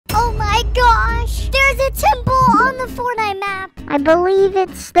my gosh! There's a temple on the Fortnite map. I believe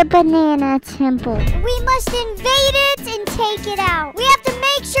it's the banana temple. We must invade it and take it out. We have to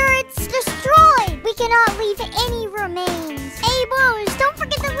make sure it's destroyed. We cannot leave any remains. Hey, bros, don't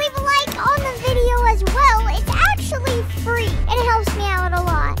forget to leave a like on the video as well. It's actually free, and it helps me out a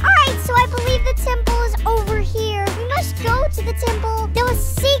lot. Alright, so I believe the temple is over here. We must go to the temple, the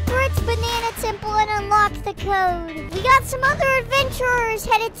secret banana temple, and unlock the code. We got some other adventurers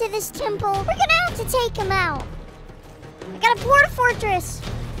headed to this temple. We're gonna have to take them out. I got a porta fortress.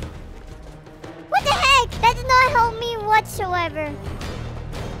 What the heck? That did not help me whatsoever.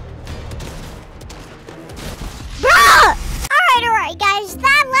 Bruh! Alright, guys.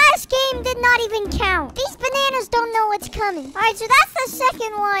 That last game did not even count. These bananas don't know what's coming. Alright, so that's the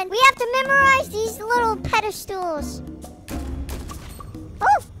second one. We have to memorize these little pedestals.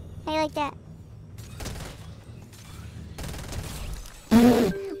 Oh! I like that.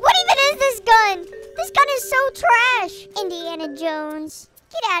 What even is this gun? This gun is so trash. Indiana Jones.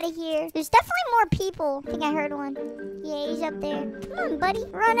 Get out of here. There's definitely more people. I think I heard one. Yeah, he's up there. Come on, buddy.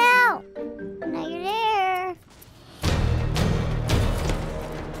 Run out. Now you're there.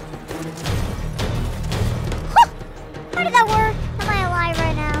 Huh. How did that work? Am I alive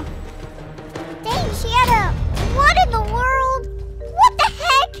right now? Dang, she had a... What in the world? What the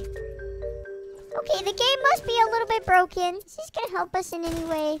heck? Okay, the game must be a little bit broken. Is this gonna help us in any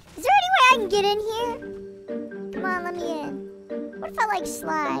way? Is there any way I can get in here? Come on, let me in. What if I, like,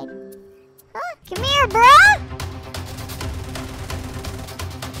 slide? Huh? Come here, bruh!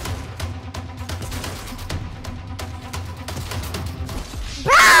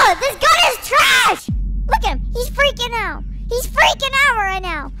 Bro, this gun is trash! Look at him. He's freaking out. He's freaking out right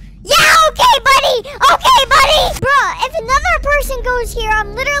now. Yeah, okay, buddy! Okay, buddy! Bruh, if another person goes here,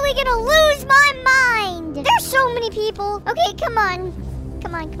 I'm literally gonna lose my mind. There's so many people. Okay, come on.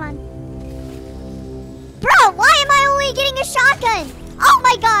 Come on, come on. Bro, why am I only getting a shotgun? Oh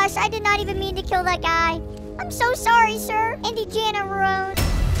my gosh, I did not even mean to kill that guy. I'm so sorry, sir. Indiana Road.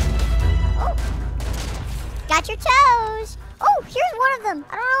 Oh. Got your toes. Oh, here's one of them.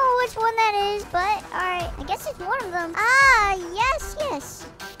 I don't know which one that is, but alright. I guess it's one of them. Ah, yes, yes.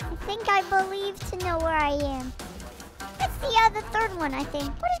 I think I believe to know where I am. That's the third one, I think.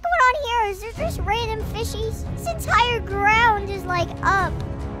 What is going on here? Is there just random fishies? This entire ground is like up.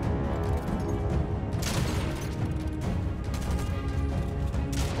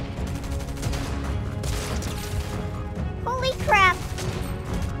 Holy crap.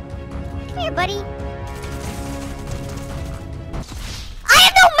 Come here, buddy. I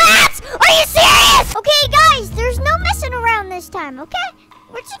have no mats! Are you serious? Okay, guys, there's no messing around this time, okay?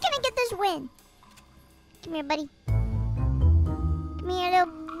 We're just gonna get this win. Come here, buddy. Come here,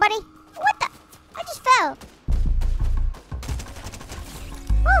 little buddy. What the? I just fell.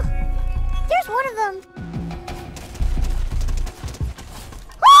 Oh, there's one of them.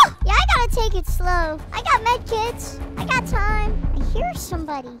 Oh, yeah, I gotta take it slow. I got med kits. I got time. I hear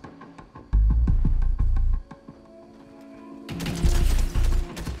somebody.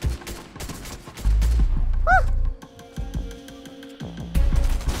 Oh.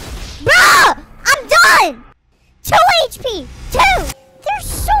 Bruh! I'm done! 2 HP! 2! There's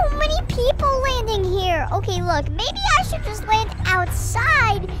so many people landing here. Okay, look, maybe I should just land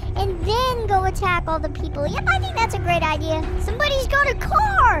outside and then go attack all the people. Yep, I think that's a great idea. Somebody's got a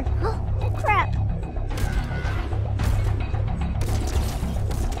car! Oh, crap.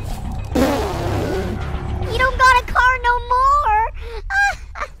 You don't got a car no more!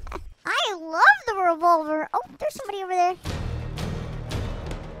 I love the revolver. Oh, there's somebody over there.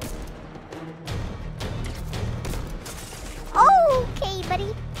 Okay,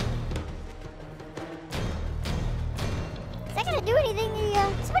 buddy. Is that gonna do anything?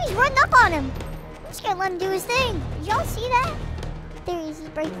 Somebody's running up on him. I'm just gonna let him do his thing. Did y'all see that? There he is. He's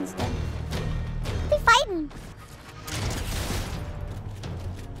breaking stuff. They fighting.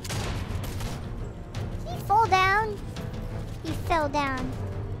 Did he fall down? He fell down.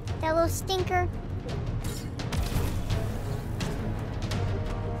 That little stinker.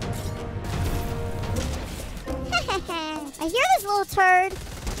 I hear this little turd.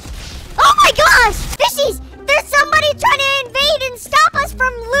 Oh my gosh! Fishies! There's somebody trying to invade and stop us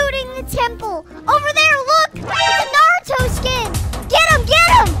from looting the temple. Over there, look! It's a Naruto skin! Get him! Get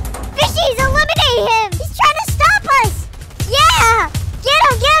him! Fishies, eliminate him! He's trying to stop us! Yeah! Get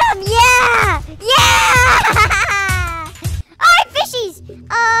him! Get him! Yeah! Yeah! Alright, fishies!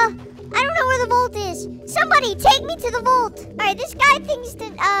 I don't know where the vault is. Somebody take me to the vault. Alright, this guy thinks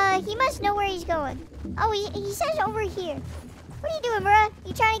that, he must know where he's going. Oh, he says over here. What are you doing, bruh?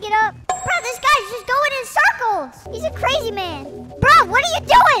 You trying to get up? Bruh, this guy's just going in circles. He's a crazy man. Bruh, what are you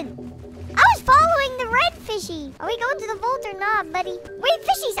doing? into the vault or not, buddy? Wait,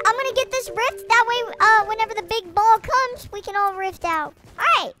 fishies, I'm gonna get this rift. That way, whenever the big ball comes, we can all rift out. All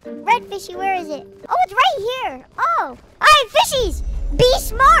right, red fishy, where is it? Oh, it's right here. Oh, all right, fishies, be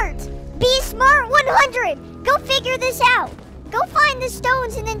smart. Be smart 100. Go figure this out. Go find the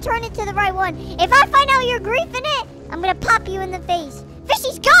stones and then turn it to the right one. If I find out you're griefing it, I'm gonna pop you in the face.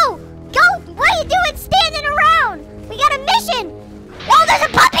 Fishies, go! Go! What are you doing standing around? We got a mission! Oh, there's a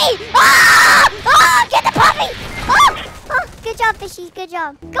puppy! Ah! Ah! Get the puppy! Oh! Oh, good job, fishies, good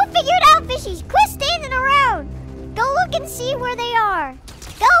job. Go figure it out, fishies. Quit standing around. Go look and see where they are.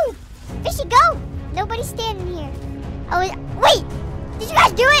 Go! Fishy, go! Nobody's standing here. Oh, wait! Did you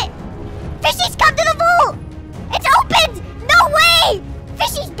guys do it? Fishies, come to the vault! It's opened! No way!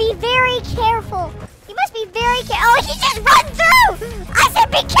 Fishies, be very careful. You must be very careful. Oh, he just run through! I said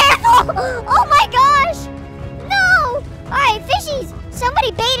be careful! Oh my gosh! No! Alright, fishies,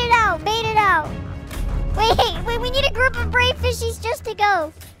 somebody bait it out. Bait it out. Wait, we need a group of brave fishies just to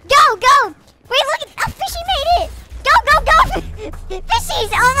go. Go! Wait, look at... Oh, fishy made it! Go! Fishies,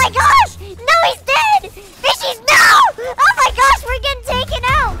 oh my gosh! No, he's dead! Fishies, no! Oh my gosh, we're getting taken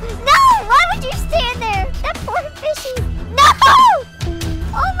out! No! Why would you stand there? That poor fishy. No!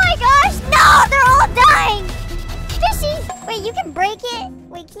 Oh my gosh, no! They're all dying! Fishies! Wait, you can break it?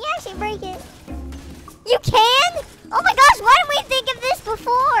 Wait, can you actually break it? You can? Oh my gosh, why didn't we think of this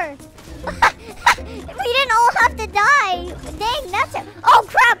before? We didn't all have to die. Dang, that's it. Oh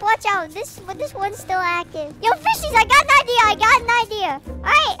crap, watch out. This one's still active. Yo, fishies, I got an idea.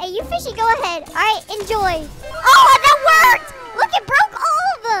 Alright, hey, you fishy, go ahead. Alright, enjoy. Oh, that worked! Look, it broke all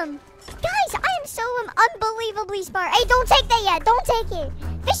of them. Guys, I am so unbelievably smart. Hey, don't take that yet. Don't take it.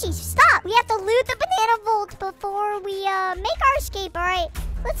 Fishies, stop. We have to loot the banana vault before we make our escape, alright?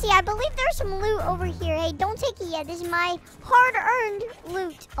 Let's see, I believe there's some loot over here. Hey, don't take it yet. This is my hard-earned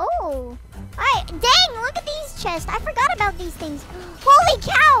loot. Oh. Alright, dang, look at these chests. I forgot about these things. Holy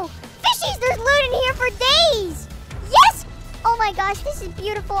cow! Fishies, there's loot in here for days! Yes! Oh my gosh, this is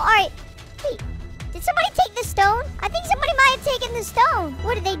beautiful. Alright, wait, did somebody take the stone? I think somebody might have taken the stone.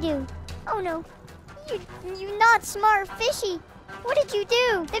 What did they do? Oh no. You not smart fishy. What did you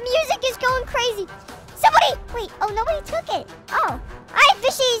do? The music is going crazy. Somebody! Wait, oh, nobody took it. Oh. Alright,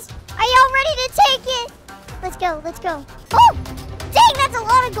 fishies. Are y'all ready to take it? Let's go. Oh! Dang, that's a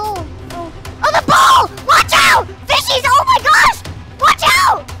lot of gold. Oh, the ball! Watch out! Fishies! Oh my gosh! Watch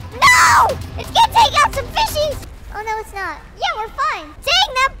out! No! It's gonna take out some fishies! Oh, no, it's not. Yeah, we're fine.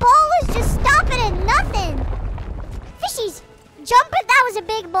 Dang, that ball is just stopping at nothing. Fishies, jump it. That was a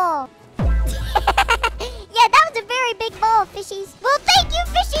big ball. Yeah, that was a very big ball, fishies. Well, thank you,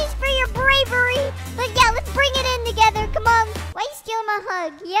 fishies, for your bravery. But yeah, let's bring it in together. Come on. Why are you stealing my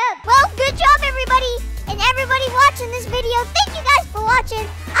hug? Yep. Well, good job, everybody. And everybody watching this video, thank you guys for watching.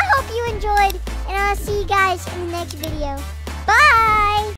 I hope you enjoyed. And I'll see you guys in the next video. Bye.